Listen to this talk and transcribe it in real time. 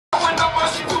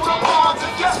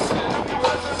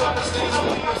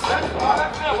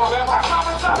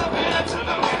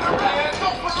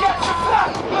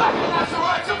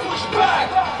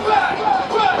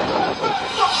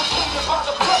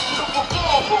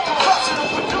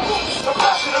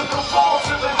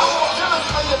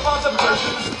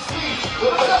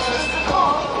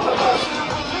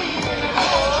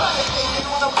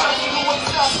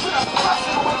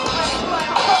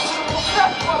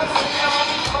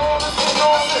know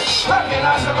what I'm saying?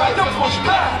 Recognize it right, don't push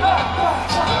back.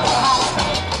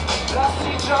 I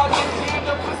see y'all get in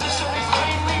the position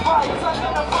extremely right.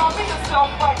 Identify me as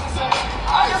self-righteous.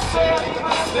 I just say it even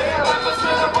if they're like a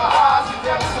sin of our eyes. You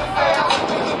never say fail.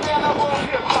 The man I won't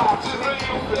hip-hop. To the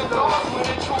youth and those with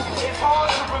the truth. It's hard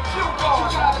to refute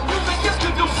God. Music is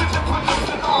conducive to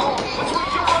producing all. Between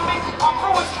you and me, I'm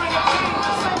throwing string of beans.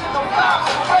 Singing the rhymes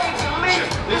and rage and leave.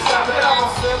 This time that I'm a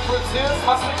separatist.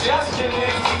 My suggestion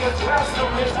is we address the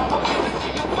risk. I'm giving to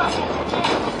you special.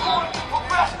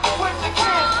 Progress with the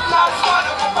kids. Not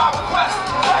started with my request.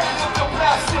 Right if the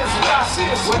blast is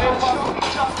justice. When it was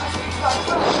justice, like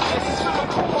this is for the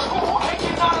core. They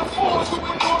cannot afford to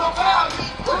ignore the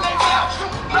value. When they doubt you,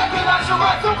 recognize your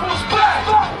right to push back.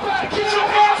 Get your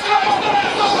hands up on that.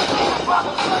 By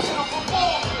the blessing of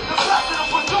reform, the blessing of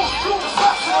produce, the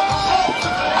blessing of reform.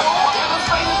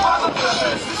 Illustrated by the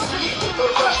blessing of succeed, the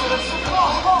blessing of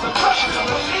support, the blessing of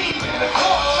believe in the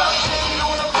core.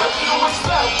 The blessing of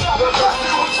respect, the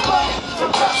blessing of explain, the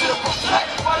blessing of protect.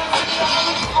 But it's in the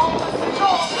only form that's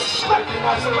yours.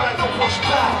 Recognize your right to push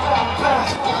back.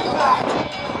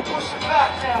 Push it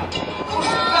back now. Push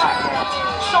it back now.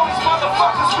 Show these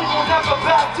motherfuckers we will never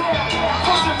back down.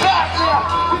 Push it back now.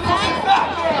 We push it back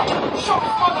now. Show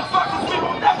these motherfuckers we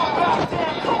will never back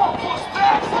down. Come on, push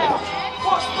back now.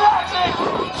 Push back now.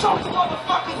 Show these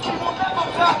motherfuckers we will never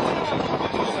back down. We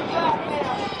push it back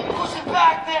now. Push it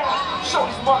back now. Show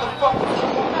these motherfuckers we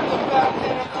will never back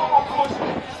down. Come on, push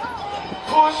it.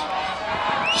 Push.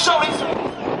 Show these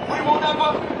we will never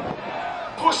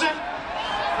push it.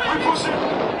 We push it.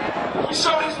 We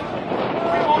show this.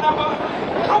 We will never.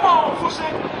 Come on, push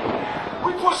it.